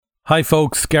Hi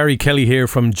folks, Gary Kelly here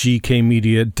from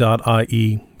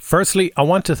gkmedia.ie. Firstly, I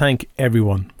want to thank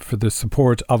everyone for the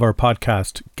support of our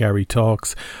podcast, Gary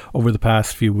Talks, over the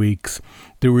past few weeks.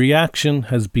 The reaction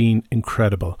has been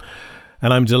incredible,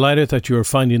 and I'm delighted that you are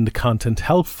finding the content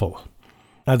helpful.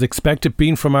 As expected,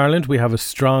 being from Ireland, we have a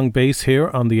strong base here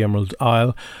on the Emerald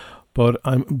Isle, but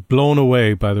I'm blown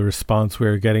away by the response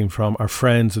we're getting from our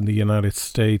friends in the United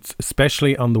States,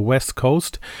 especially on the West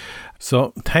Coast.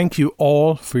 So thank you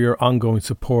all for your ongoing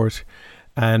support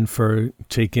and for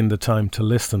taking the time to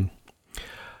listen.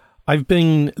 I've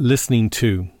been listening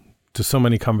to so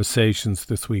many conversations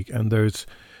this week, and there's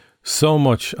so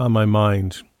much on my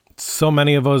mind. So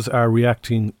many of us are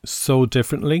reacting so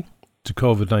differently to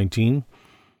COVID-19,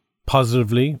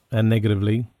 positively and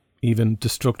negatively, even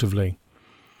destructively.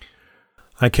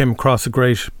 I came across a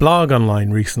great blog online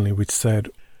recently which said,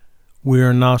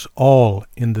 "We're not all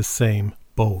in the same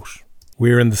boat.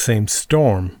 We're in the same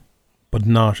storm, but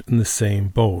not in the same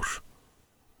boat."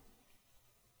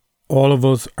 All of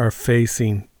us are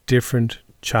facing different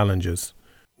challenges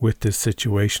with this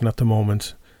situation at the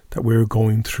moment that we're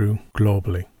going through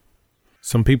globally.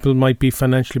 Some people might be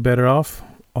financially better off,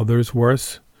 others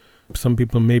worse. Some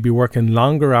people may be working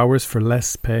longer hours for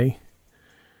less pay.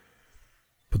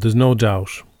 But there's no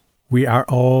doubt we are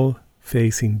all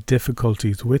facing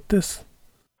difficulties with this.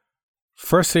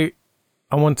 Firstly,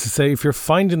 I want to say, if you're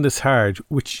finding this hard,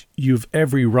 which you've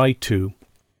every right to,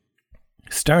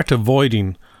 start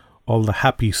avoiding all the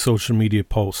happy social media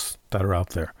posts that are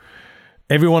out there.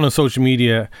 Everyone on social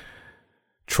media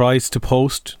tries to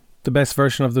post the best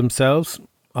version of themselves.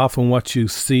 Often what you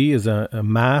see is a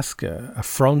mask, a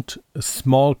front, a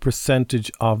small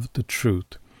percentage of the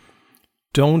truth.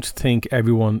 Don't think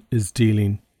everyone is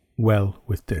dealing well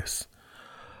with this.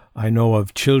 I know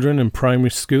of children in primary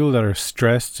school that are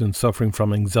stressed and suffering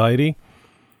from anxiety.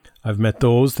 I've met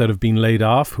those that have been laid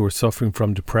off who are suffering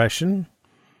from depression.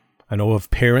 I know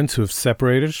of parents who have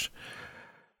separated.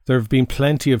 There have been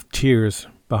plenty of tears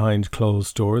behind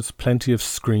closed doors, plenty of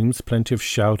screams, plenty of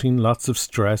shouting, lots of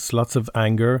stress, lots of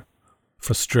anger,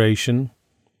 frustration,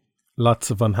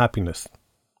 lots of unhappiness.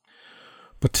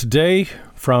 But today,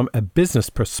 from a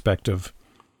business perspective,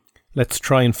 let's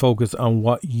try and focus on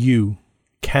what you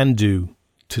can do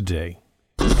today.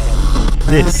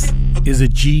 This is a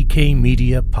GK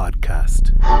Media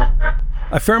podcast.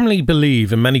 I firmly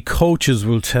believe, and many coaches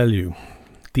will tell you,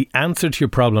 the answer to your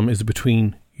problem is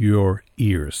between your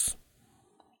ears.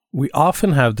 We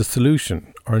often have the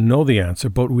solution or know the answer,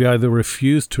 but we either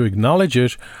refuse to acknowledge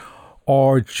it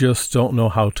or just don't know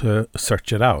how to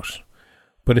search it out.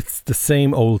 But it's the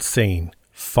same old saying,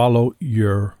 follow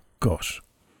your gut.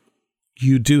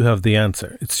 You do have the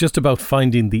answer. It's just about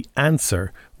finding the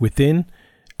answer within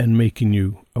and making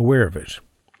you aware of it.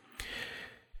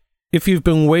 If you've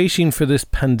been waiting for this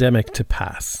pandemic to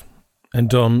pass and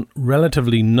done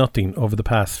relatively nothing over the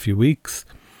past few weeks,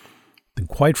 then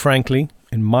quite frankly,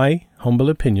 in my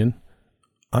humble opinion,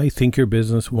 I think your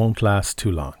business won't last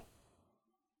too long,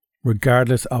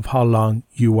 regardless of how long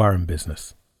you are in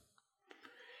business.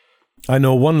 I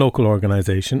know one local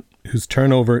organisation whose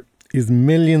turnover is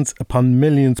millions upon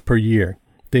millions per year.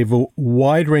 They have a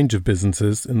wide range of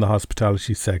businesses in the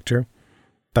hospitality sector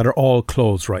that are all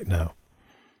closed right now.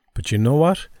 But you know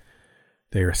what?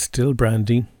 They are still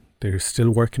branding. They are still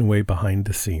working away behind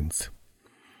the scenes.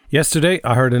 Yesterday,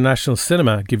 I heard a national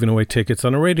cinema giving away tickets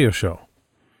on a radio show.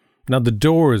 Now, the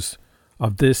doors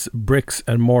of this bricks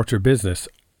and mortar business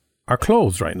are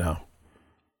closed right now.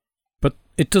 But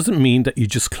it doesn't mean that you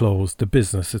just close the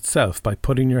business itself by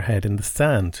putting your head in the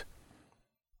sand.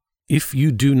 If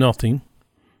you do nothing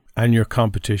and your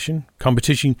competition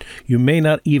you may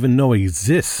not even know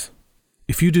exists,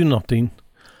 if you do nothing,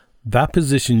 that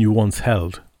position you once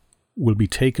held will be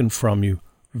taken from you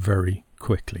very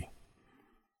quickly.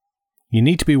 You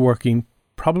need to be working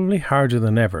probably harder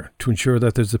than ever to ensure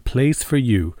that there's a place for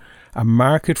you, a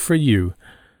market for you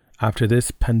after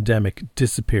this pandemic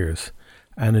disappears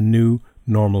and a new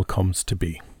normal comes to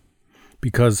be.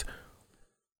 Because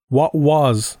what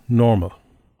was normal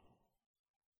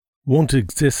won't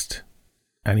exist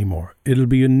anymore. It'll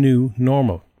be a new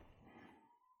normal.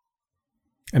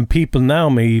 And people now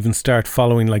may even start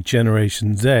following, like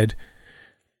Generation Z,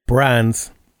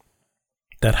 brands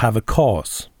that have a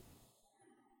cause,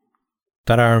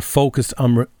 that are focused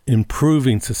on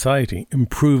improving society,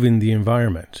 improving the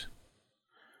environment.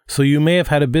 So you may have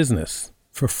had a business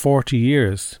for 40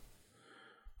 years,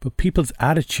 but people's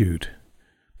attitude,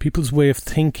 people's way of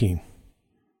thinking,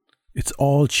 it's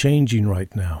all changing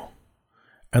right now.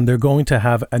 And they're going to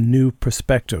have a new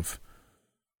perspective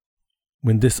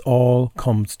when this all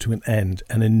comes to an end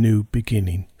and a new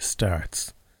beginning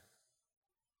starts.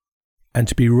 And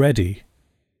to be ready,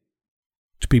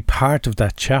 to be part of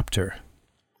that chapter,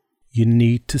 you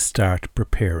need to start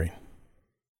preparing.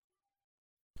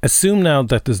 Assume now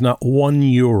that there's not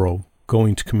 €1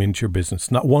 going to come into your business,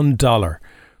 not $1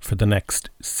 for the next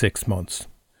 6 months.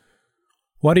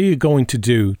 What are you going to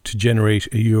do to generate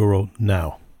 €1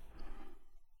 now?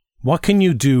 What can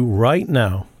you do right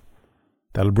now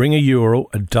that'll bring €1,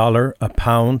 $1, a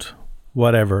pound,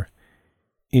 whatever,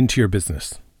 into your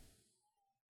business?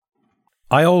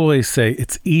 I always say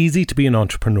it's easy to be an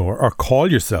entrepreneur or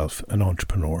call yourself an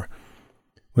entrepreneur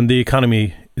when the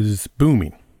economy is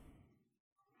booming.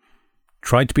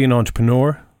 Try to be an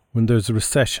entrepreneur when there's a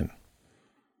recession,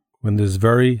 when there's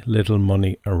very little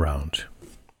money around.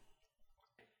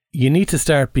 You need to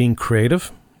start being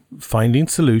creative, finding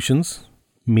solutions,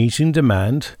 meeting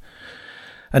demand,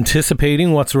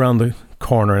 anticipating what's around the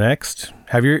corner next.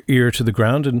 Have your ear to the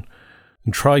ground and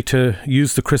try to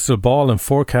use the crystal ball and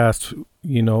forecast,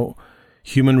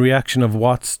 human reaction of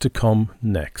what's to come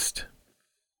next.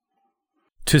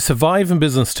 To survive in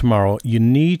business tomorrow, you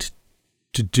need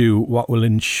to do what will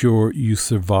ensure you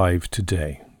survive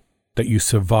today, that you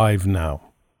survive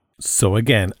now. So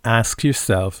again, ask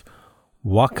yourself,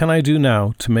 what can I do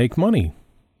now to make money?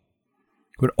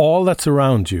 With all that's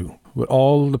around you, with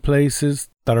all the places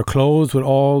that are closed, with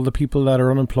all the people that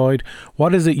are unemployed,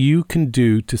 what is it you can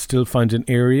do to still find an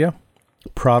area,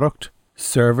 product,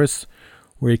 service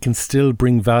where you can still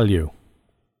bring value?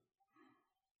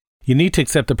 You need to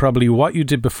accept that probably what you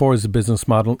did before as a business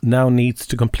model now needs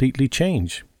to completely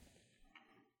change.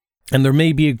 And there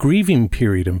may be a grieving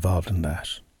period involved in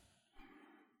that.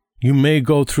 You may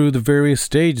go through the various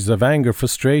stages of anger,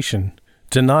 frustration,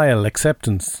 denial,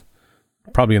 acceptance.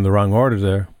 Probably in the wrong order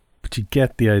there, but you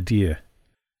get the idea.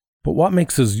 But what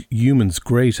makes us humans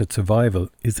great at survival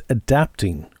is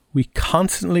adapting. We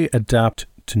constantly adapt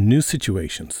to new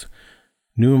situations,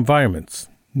 new environments,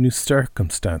 new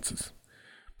circumstances.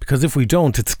 Because if we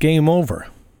don't, it's game over.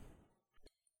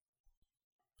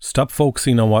 Stop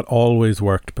focusing on what always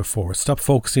worked before. Stop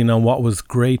focusing on what was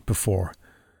great before.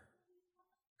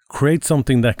 Create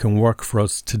something that can work for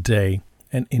us today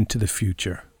and into the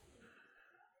future.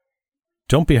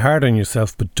 Don't be hard on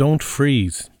yourself, but don't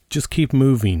freeze. Just keep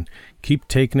moving. Keep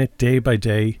taking it day by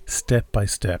day, step by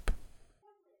step.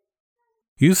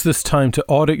 Use this time to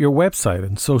audit your website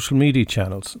and social media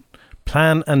channels.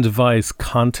 Plan and devise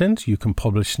content you can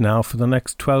publish now for the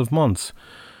next 12 months.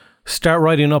 Start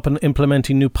writing up and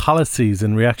implementing new policies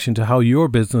in reaction to how your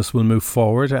business will move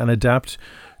forward and adapt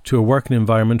to a working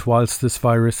environment whilst this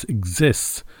virus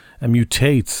exists and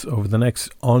mutates over the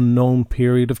next unknown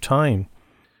period of time.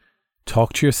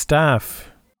 Talk to your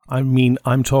staff.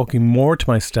 I'm talking more to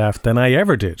my staff than I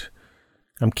ever did.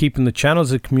 I'm keeping the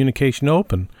channels of communication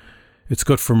open. It's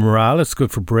good for morale, it's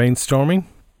good for brainstorming,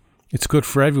 it's good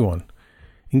for everyone.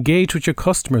 Engage with your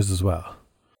customers as well.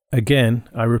 Again,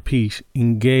 I repeat,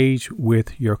 engage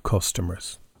with your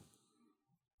customers.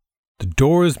 The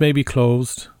doors may be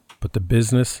closed, but the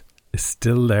business is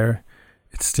still there.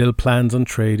 It still plans on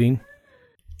trading.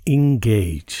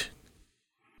 Engage.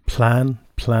 Plan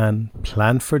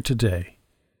for today,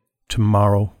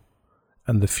 tomorrow,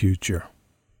 and the future.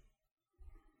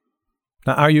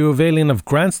 Now, are you availing of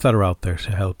grants that are out there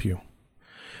to help you?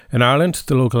 In Ireland,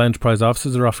 the local enterprise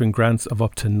offices are offering grants of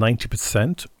up to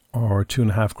 90% or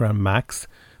 $2,500 max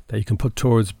that you can put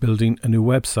towards building a new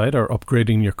website or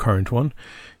upgrading your current one.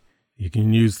 You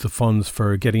can use the funds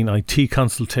for getting IT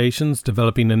consultations,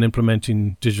 developing and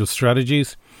implementing digital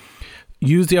strategies.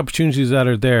 Use the opportunities that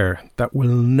are there that will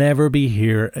never be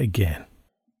here again.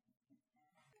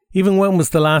 Even when was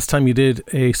the last time you did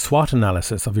a SWOT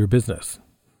analysis of your business?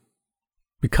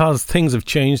 Because things have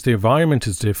changed, the environment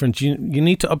is different, you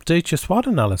need to update your SWOT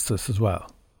analysis as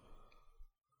well.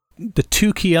 The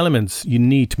two key elements you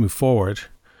need to move forward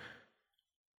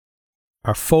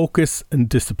are focus and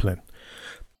discipline.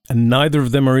 And neither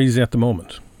of them are easy at the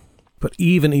moment. But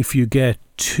even if you get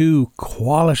 2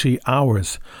 quality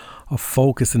hours of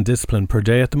focus and discipline per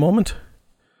day at the moment,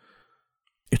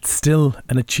 it's still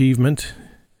an achievement.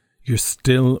 You're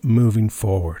still moving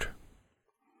forward.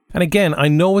 And again, I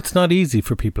know it's not easy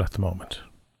for people at the moment.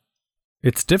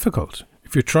 It's difficult.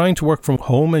 If you're trying to work from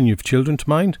home and you have children to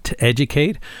mind, to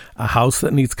educate, a house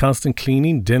that needs constant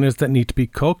cleaning, dinners that need to be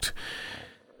cooked,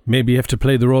 maybe you have to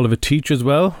play the role of a teacher as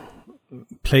well.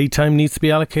 Playtime needs to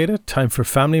be allocated, time for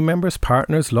family members,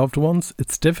 partners, loved ones.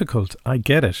 It's difficult. I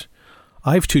get it.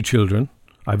 I have 2 children.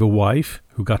 I have a wife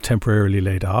who got temporarily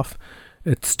laid off.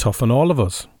 It's tough on all of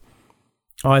us.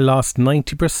 I lost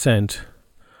 90%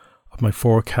 of my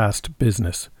forecast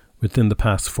business within the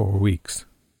past 4 weeks.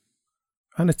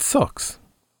 And it sucks.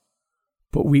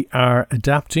 But we are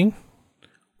adapting.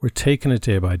 We're taking it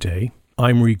day by day.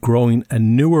 I'm regrowing a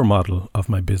newer model of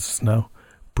my business now,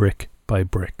 brick by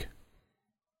brick.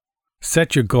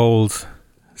 Set your goals,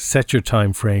 set your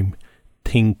time frame,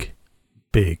 think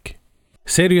big.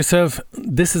 Say to yourself,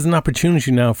 this is an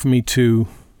opportunity now for me to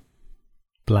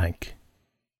blank.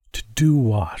 To do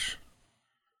what?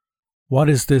 What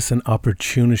is this an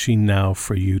opportunity now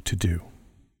for you to do?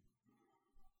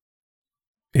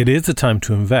 It is a time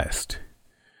to invest,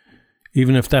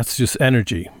 even if that's just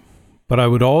energy. But I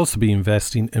would also be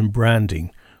investing in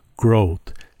branding,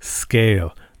 growth,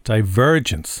 scale,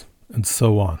 divergence, and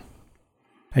so on.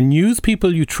 And use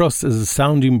people you trust as a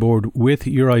sounding board with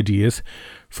your ideas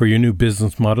for your new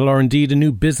business model, or indeed a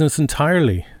new business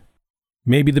entirely.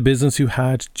 Maybe the business you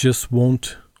had just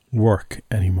won't work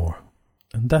anymore.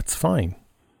 And that's fine.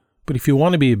 But if you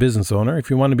want to be a business owner, if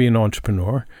you want to be an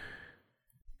entrepreneur,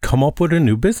 come up with a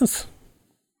new business.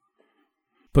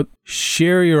 But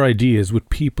share your ideas with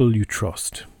people you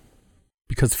trust.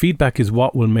 Because feedback is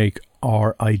what will make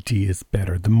our ideas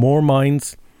better. The more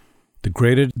minds, the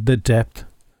greater the depth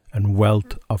and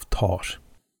wealth of thought.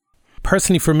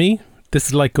 Personally for me, this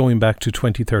is like going back to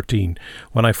 2013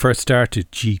 when I first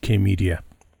started GK Media.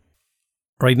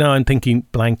 Right now I'm thinking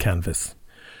blank canvas.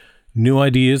 New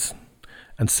ideas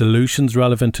and solutions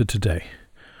relevant to today.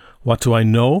 What do I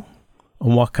know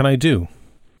and what can I do?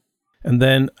 And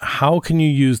then how can you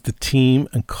use the team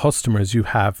and customers you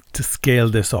have to scale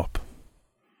this up?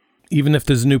 Even if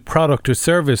there's a new product or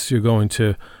service you're going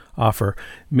to offer,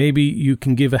 maybe you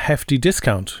can give a hefty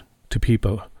discount to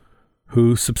people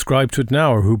who subscribe to it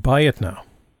now or who buy it now.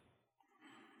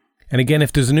 And again,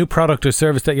 if there's a new product or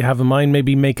service that you have in mind,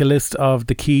 maybe make a list of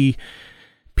the key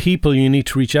people you need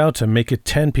to reach out to. Make it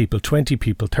 10 people, 20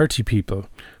 people, 30 people.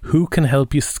 Who can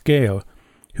help you scale?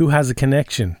 Who has a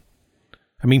connection?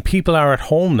 I mean, people are at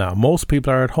home now. Most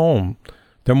people are at home.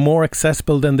 They're more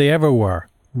accessible than they ever were.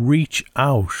 Reach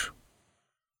out.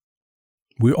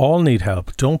 We all need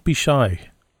help. Don't be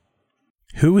shy.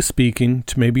 Who is speaking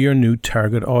to maybe your new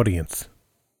target audience?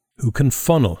 Who can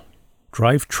funnel,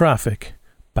 drive traffic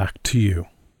back to you?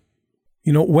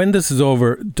 You know, when this is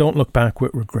over, don't look back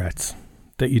with regrets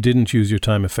that you didn't use your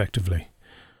time effectively.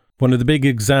 One of the big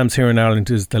exams here in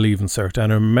Ireland is the Leaving Cert.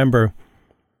 And I remember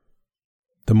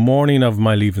the morning of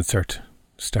my Leaving Cert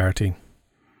starting,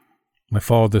 my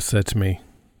father said to me,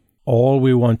 all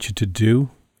we want you to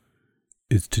do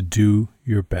is to do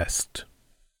your best.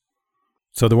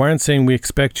 So they weren't saying we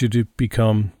expect you to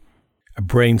become a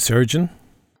brain surgeon.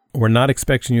 We're not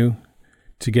expecting you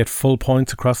to get full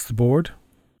points across the board.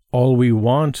 All we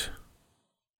want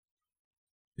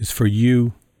is for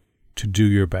you to do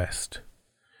your best.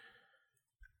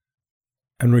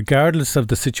 And regardless of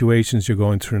the situations you're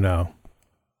going through now,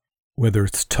 whether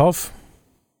it's tough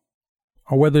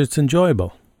or whether it's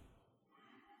enjoyable,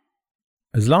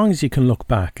 as long as you can look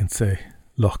back and say,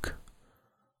 look,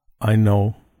 I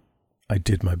know I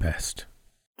did my best.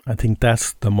 I think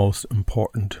that's the most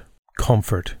important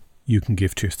comfort you can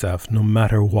give to yourself, no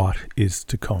matter what is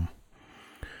to come.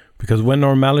 Because when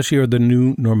normality or the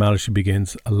new normality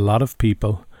begins, a lot of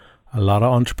people, a lot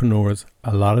of entrepreneurs,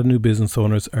 a lot of new business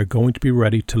owners are going to be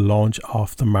ready to launch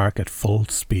off the market full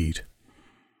speed.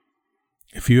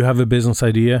 If you have a business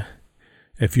idea,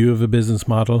 if you have a business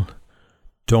model,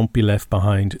 don't be left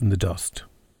behind in the dust.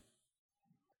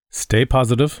 Stay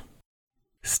positive,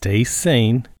 stay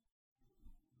sane,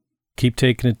 keep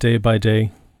taking it day by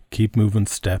day, keep moving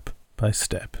step by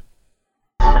step.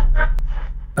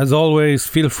 As always,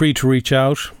 feel free to reach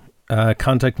out,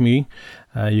 contact me.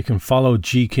 You can follow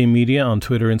GK Media on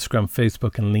Twitter, Instagram,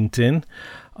 Facebook and LinkedIn.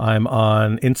 I'm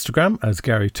on Instagram as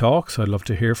Gary Talks. I'd love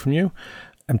to hear from you.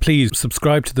 And please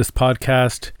subscribe to this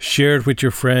podcast, share it with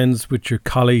your friends, with your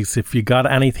colleagues. If you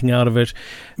got anything out of it,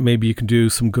 maybe you can do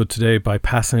some good today by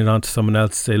passing it on to someone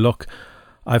else. Say, look,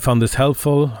 I found this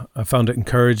helpful. I found it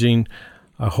encouraging.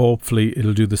 Hopefully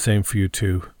it'll do the same for you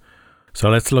too. So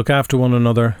let's look after one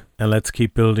another and let's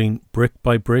keep building brick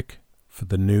by brick for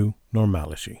the new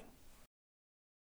normality.